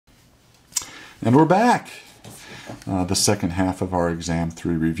And we're back. The second half of our exam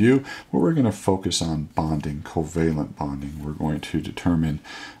 3 review, where we're going to focus on bonding, covalent bonding. We're going to determine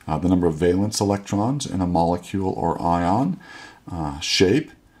the number of valence electrons in a molecule or ion,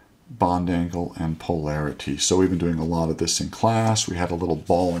 shape, bond angle, and polarity. So we've been doing a lot of this in class. We had a little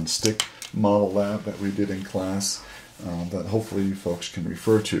ball and stick model lab that we did in class that hopefully you folks can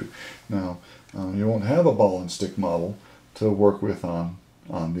refer to. Now, you won't have a ball and stick model to work with on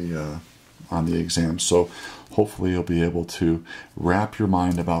the exam, so hopefully you'll be able to wrap your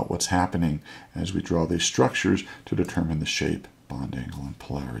mind about what's happening as we draw these structures to determine the shape, bond angle, and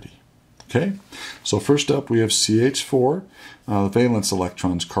polarity. Okay, so first up we have CH4, valence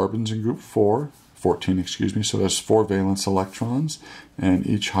electrons, carbons in group 14, so there's 4 valence electrons, and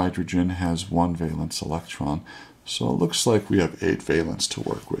each hydrogen has 1 valence electron. So it looks like we have 8 valence to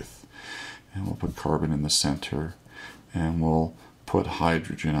work with. And we'll put carbon in the center, and we'll put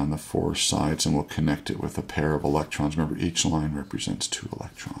hydrogen on the 4 sides, and we'll connect it with a pair of electrons. Remember, each line represents 2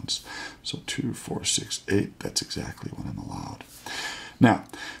 electrons. So 2, 4, 6, 8, that's exactly what I'm allowed. Now,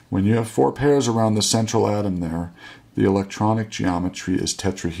 when you have 4 pairs around the central atom there, the electronic geometry is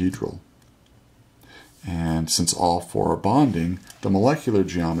tetrahedral. And since all 4 are bonding, the molecular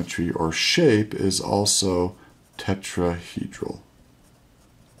geometry or shape is also tetrahedral.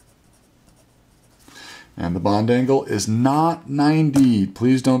 And the bond angle is not 90.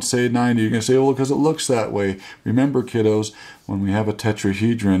 Please don't say 90. You're going to say, well, because it looks that way. Remember, kiddos, when we have a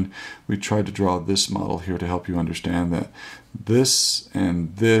tetrahedron, we tried to draw this model here to help you understand that this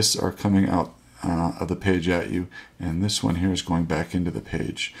and this are coming out of the page at you, and this one here is going back into the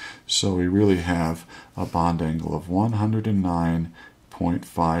page. So we really have a bond angle of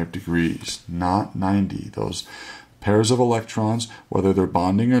 109.5 degrees, not 90. Those pairs of electrons, whether they're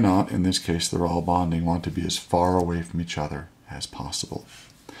bonding or not, in this case they're all bonding, want to be as far away from each other as possible.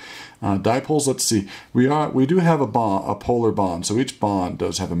 Dipoles, let's see. We do have a polar bond, so each bond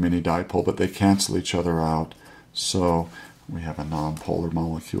does have a mini dipole, but they cancel each other out. So we have a non-polar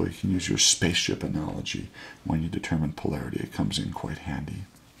molecule. You can use your spaceship analogy when you determine polarity. It comes in quite handy.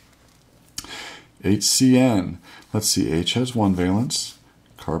 HCN. Let's see. H has 1 valence.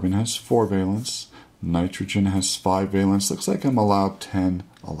 Carbon has 4 valence. Nitrogen has 5 valence. Looks like I'm allowed 10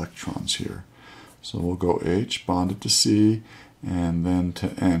 electrons here. So we'll go H, bonded to C, and then to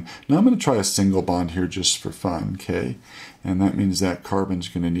N. Now I'm going to try a single bond here just for fun, okay? And that means that carbon's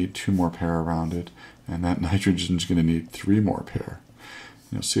going to need 2 more pair around it, and that nitrogen's going to need 3 more pair.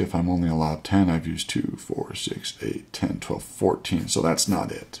 You'll see if I'm only allowed 10, I've used 2, 4, 6, 8, 10, 12, 14. So that's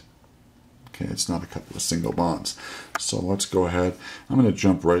not it. Okay, it's not a couple of single bonds. So let's go ahead. I'm going to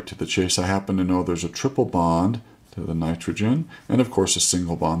jump right to the chase. I happen to know there's a triple bond to the nitrogen, and of course a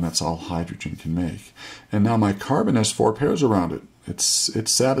single bond. That's all hydrogen can make. And now my carbon has 4 pairs around it. It's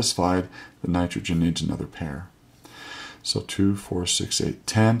satisfied. The nitrogen needs another pair. So 2, 4, 6, 8,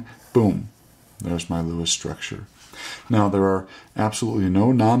 10. Boom. There's my Lewis structure. Now there are absolutely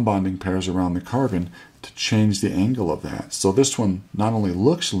no non-bonding pairs around the carbon to change the angle of that. So this one not only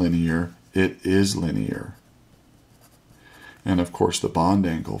looks linear, it is linear. And of course the bond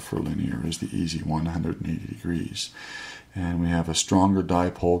angle for linear is the easy 180 degrees. And we have a stronger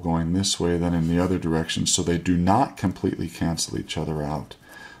dipole going this way than in the other direction, so they do not completely cancel each other out.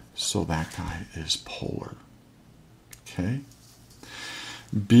 So that guy is polar. Okay?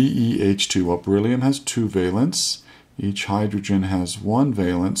 BeH2. Well, beryllium has 2 valence. Each hydrogen has 1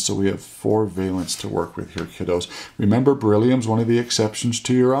 valence, so we have 4 valence to work with here, kiddos. Remember, beryllium's one of the exceptions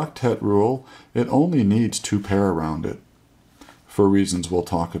to your octet rule. It only needs 2 pair around it, for reasons we'll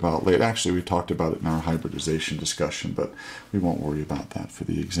talk about later. Actually, we talked about it in our hybridization discussion, but we won't worry about that for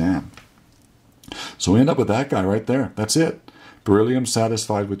the exam. So we end up with that guy right there. That's it. Beryllium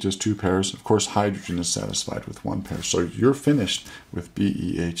satisfied with just 2 pairs. Of course, hydrogen is satisfied with 1 pair. So you're finished with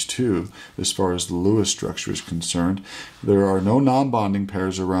BeH2 as far as the Lewis structure is concerned. There are no non-bonding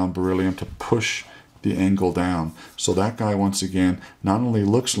pairs around beryllium to push the angle down. So that guy, once again, not only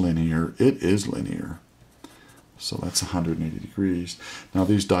looks linear, it is linear. So that's 180 degrees. Now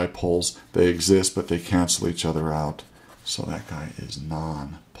these dipoles, they exist, but they cancel each other out. So that guy is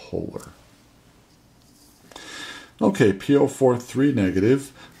non-polar. Okay, PO4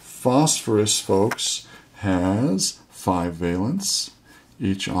 negative. Phosphorus, folks, has 5 valence.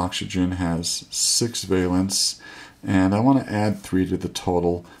 Each oxygen has 6 valence. And I want to add 3 to the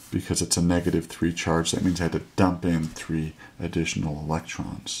total because it's a -3 charge. That means I had to dump in 3 additional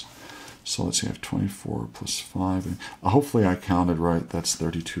electrons. So let's see, I have 24 plus 5. And hopefully I counted right. That's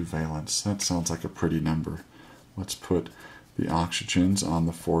 32 valence. That sounds like a pretty number. Let's put the oxygens on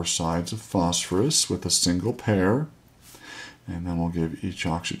the 4 sides of phosphorus with a single pair. and then we'll give each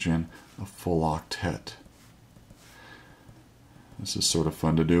oxygen a full octet. This is sort of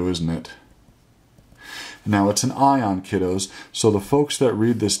fun to do, isn't it? Now it's an ion, kiddos, so the folks that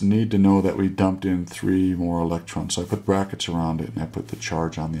read this need to know that we dumped in 3 more electrons. So I put brackets around it and I put the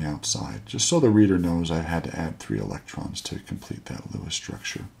charge on the outside, just so the reader knows I had to add 3 electrons to complete that Lewis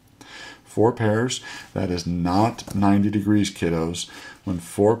structure. 4 pairs, that is not 90 degrees, kiddos. When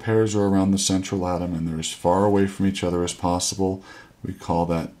 4 pairs are around the central atom and they're as far away from each other as possible, we call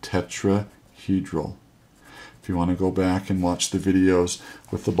that tetrahedral. If you want to go back and watch the videos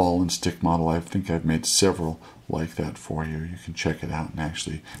with the ball and stick model, I think I've made several like that for you. You can check it out and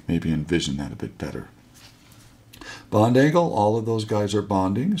actually maybe envision that a bit better. Bond angle, all of those guys are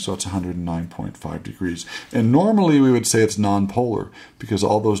bonding, so it's 109.5 degrees. And normally we would say it's nonpolar because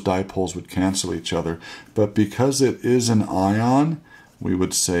all those dipoles would cancel each other. But because it is an ion, we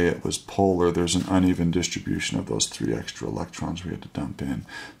would say it was polar. There's an uneven distribution of those 3 extra electrons we had to dump in.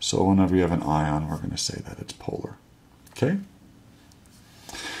 So whenever you have an ion, we're going to say that it's polar. Okay?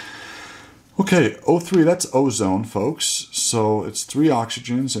 Okay, O3, that's ozone, folks. So it's 3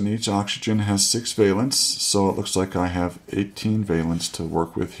 oxygens, and each oxygen has 6 valence. So it looks like I have 18 valence to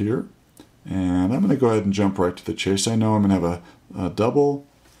work with here. And I'm going to go ahead and jump right to the chase. I know I'm going to have a double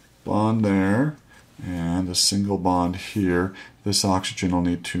bond there and a single bond here. This oxygen will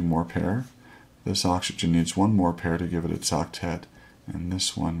need 2 more pair. This oxygen needs 1 more pair to give it its octet. And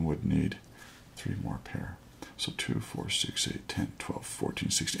this one would need 3 more pair. So 2, 4, 6, 8, 10, 12, 14,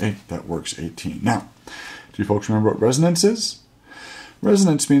 16, 8. That works, 18. Now, do you folks remember what resonance is?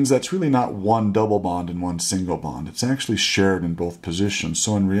 Resonance means that's really not 1 double bond and 1 single bond. It's actually shared in both positions.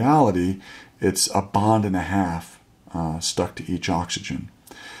 So in reality, it's a bond and a half stuck to each oxygen.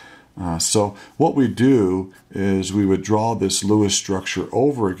 So what we do is we would draw this Lewis structure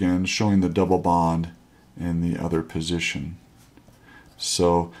over again, showing the double bond in the other position.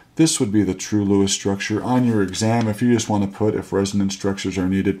 So this would be the true Lewis structure. On your exam, if you just want to put if resonance structures are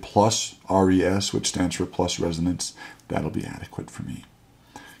needed plus RES, which stands for plus resonance, that'll be adequate for me.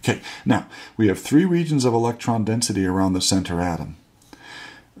 Okay, now we have 3 regions of electron density around the center atom.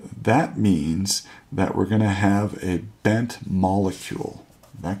 That means that we're going to have a bent molecule.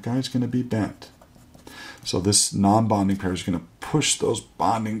 That guy's going to be bent. So this non-bonding pair is going to push those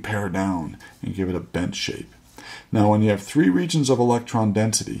bonding pair down and give it a bent shape. Now when you have 3 regions of electron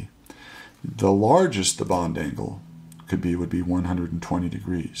density, the largest the bond angle would be 120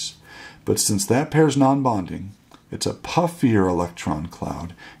 degrees. But since that pair is non-bonding, it's a puffier electron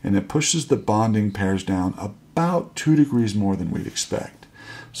cloud, and it pushes the bonding pairs down about 2 degrees more than we'd expect.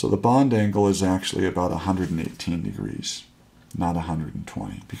 So the bond angle is actually about 118 degrees, not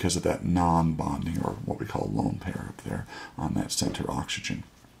 120, because of that non-bonding, or what we call lone pair up there on that center oxygen.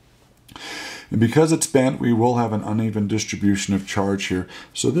 And because it's bent, we will have an uneven distribution of charge here.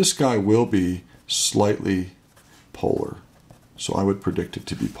 So this guy will be slightly polar. So I would predict it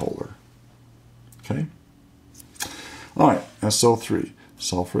to be polar. Okay? All right, SO3.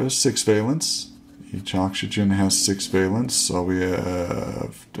 Sulfur has 6 valence. Each oxygen has 6 valence. So we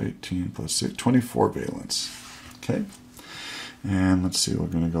have 18 plus 6, 24 valence. Okay? And let's see, we're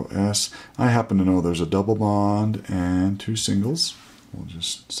going to go S. I happen to know there's a double bond and 2 singles. We'll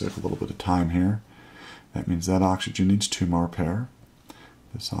just save a little bit of time here. That means that oxygen needs 2 more pair.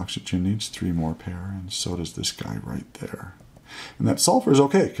 This oxygen needs 3 more pair, and so does this guy right there. And that sulfur is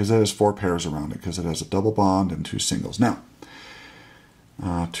okay because it has 4 pairs around it because it has a double bond and 2 singles. Now,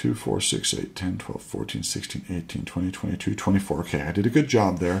 2, 4, 6, 8, 10, 12, 14, 16, 18, 20, 22, 24. Okay, I did a good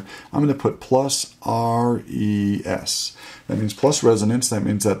job there. I'm going to put plus RES. That means plus resonance. That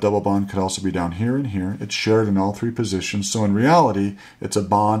means that double bond could also be down here and here. It's shared in all 3 positions. So in reality, it's a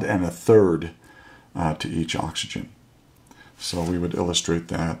bond and a third to each oxygen. So we would illustrate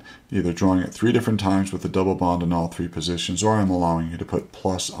that either drawing it 3 different times with a double bond in all 3 positions, or I'm allowing you to put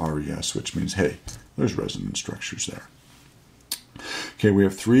plus RES, which means, hey, there's resonance structures there. Okay, we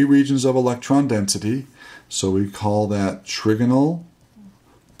have 3 regions of electron density, so we call that trigonal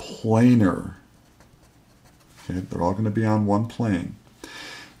planar. Okay, they're all going to be on one plane.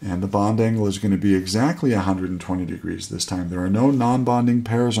 And the bond angle is going to be exactly 120 degrees this time. There are no non-bonding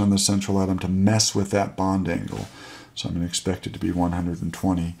pairs on the central atom to mess with that bond angle. So I'm going to expect it to be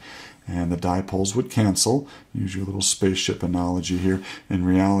 120. And the dipoles would cancel. Use your little spaceship analogy here. In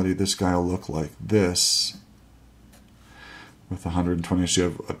reality, this guy will look like this with 120. So you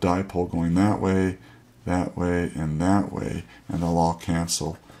have a dipole going that way, and that way, and they'll all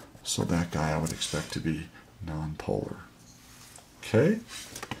cancel. So that guy I would expect to be non-polar. Okay,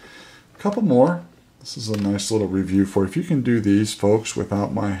 a couple more. This is a nice little review for you. If you can do these, folks,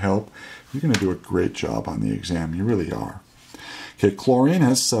 without my help, you're going to do a great job on the exam. You really are. Okay, chlorine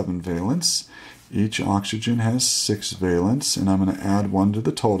has 7 valence. Each oxygen has 6 valence, and I'm going to add 1 to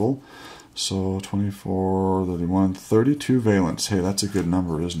the total. So 24, 31, 32 valence. Hey, that's a good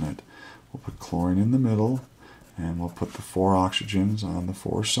number, isn't it? We'll put chlorine in the middle, and we'll put the 4 oxygens on the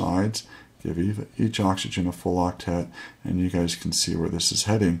 4 sides. Give each oxygen a full octet, and you guys can see where this is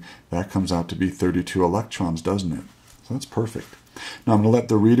heading. That comes out to be 32 electrons, doesn't it? So that's perfect. Now I'm going to let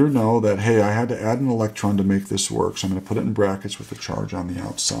the reader know that, hey, I had to add an electron to make this work, so I'm going to put it in brackets with the charge on the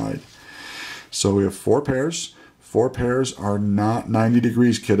outside. So we have 4 pairs. 4 pairs are not 90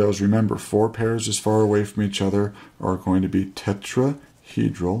 degrees, kiddos. Remember, 4 pairs as far away from each other are going to be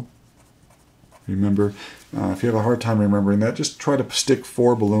tetrahedral. Remember, if you have a hard time remembering that, just try to stick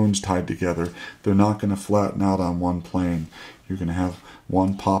 4 balloons tied together. They're not going to flatten out on one plane. You're going to have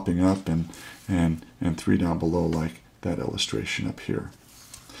one popping up and 3 down below, like that illustration up here.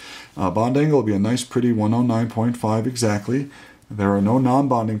 Bond angle will be a nice pretty 109.5 exactly. There are no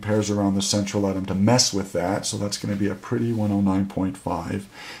non-bonding pairs around the central atom to mess with that, so that's going to be a pretty 109.5.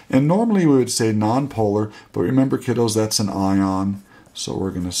 And normally we would say non-polar, but remember, kiddos, that's an ion. So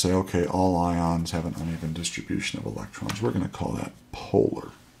we're going to say, okay, all ions have an uneven distribution of electrons. We're going to call that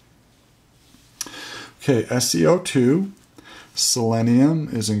polar. Okay, SiO2, selenium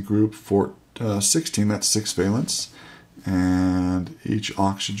is in group 16, that's 6 valence. And each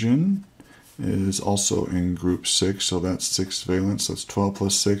oxygen is also in group 6, so that's 6 valence. That's 12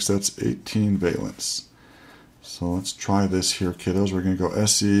 plus 6, that's 18 valence. So let's try this here, kiddos. We're going to go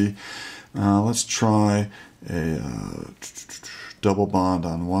Se. Let's try a double bond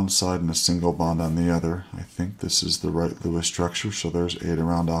on one side and a single bond on the other. I think this is the right Lewis structure, so there's 8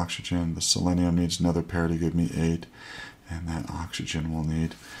 around oxygen. The selenium needs another pair to give me 8, and that oxygen will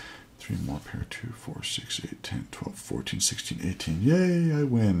need 3 more pair, 2, 4, 6, 8, 10, 12, 14, 16, 18. Yay, I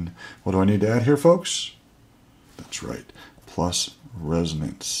win. What do I need to add here, folks? That's right, plus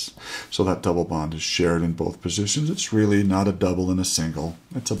resonance. So that double bond is shared in both positions. It's really not a double and a single.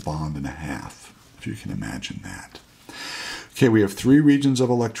 It's a bond and a half, if you can imagine that. Okay, we have 3 regions of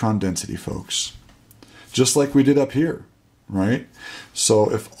electron density, folks. Just like we did up here, right?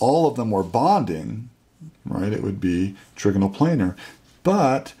 So if all of them were bonding, right, it would be trigonal planar.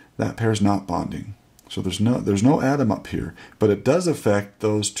 But that pair's not bonding. So there's no atom up here, but it does affect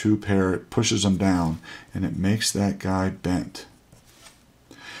those 2 pair. It pushes them down, and it makes that guy bent.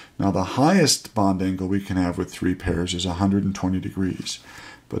 Now the highest bond angle we can have with 3 pairs is 120 degrees.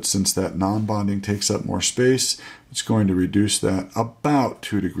 But since that non-bonding takes up more space, it's going to reduce that about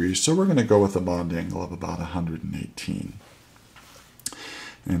 2 degrees. So we're going to go with a bond angle of about 118.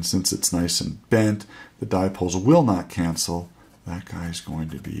 And since it's nice and bent, the dipoles will not cancel. That guy's going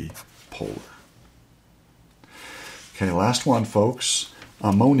to be polar. Okay, last one, folks.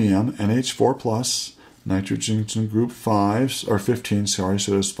 Ammonium, NH4+, nitrogen's in group 5, or 15, sorry,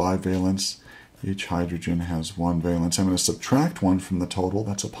 so there's 5 valence. Each hydrogen has 1 valence. I'm going to subtract 1 from the total.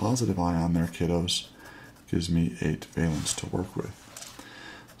 That's a positive ion there, kiddos. Gives me 8 valence to work with.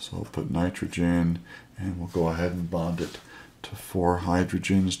 So I'll put nitrogen, and we'll go ahead and bond it to 4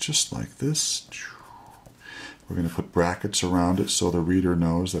 hydrogens, just like this. We're going to put brackets around it so the reader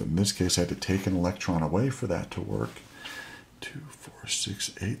knows that in this case I had to take an electron away for that to work. 2, 4,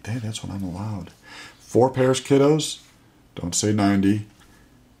 6, 8. Hey, that's what I'm allowed. 4 pairs, kiddos. Don't say 90.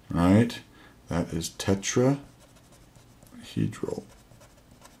 Right? That is tetrahedral.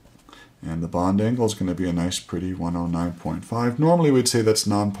 And the bond angle is going to be a nice pretty 109.5. Normally we'd say that's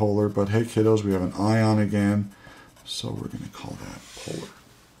nonpolar, but hey, kiddos, we have an ion again, so we're going to call that polar.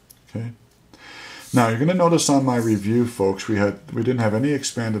 Okay? Now, you're going to notice on my review, folks, we didn't have any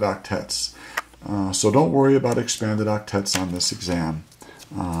expanded octets. So don't worry about expanded octets on this exam.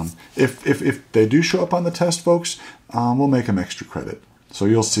 If they do show up on the test, folks, we'll make them extra credit. So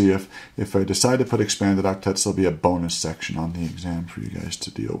you'll see if I decide to put expanded octets, there'll be a bonus section on the exam for you guys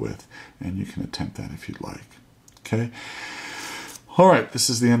to deal with. And you can attempt that if you'd like. Okay? All right, this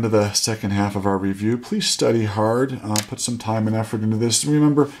is the end of the second half of our review. Please study hard, put some time and effort into this.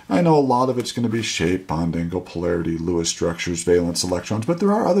 Remember, I know a lot of it's going to be shape, bond angle, polarity, Lewis structures, valence electrons, but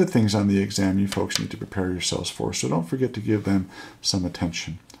there are other things on the exam you folks need to prepare yourselves for, so don't forget to give them some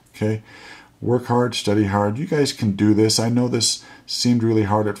attention, okay? Work hard, study hard. You guys can do this. I know this seemed really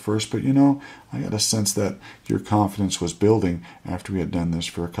hard at first, but you know, I got a sense that your confidence was building after we had done this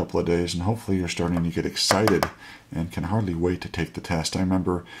for a couple of days, and hopefully you're starting to get excited and can hardly wait to take the test. I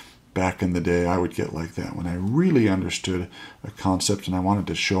remember back in the day I would get like that when I really understood a concept and I wanted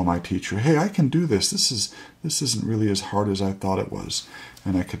to show my teacher, hey, I can do this. This isn't really as hard as I thought it was,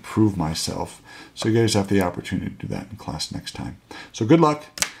 and I could prove myself. So you guys have the opportunity to do that in class next time. So good luck.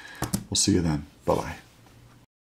 We'll see you then. Bye-bye.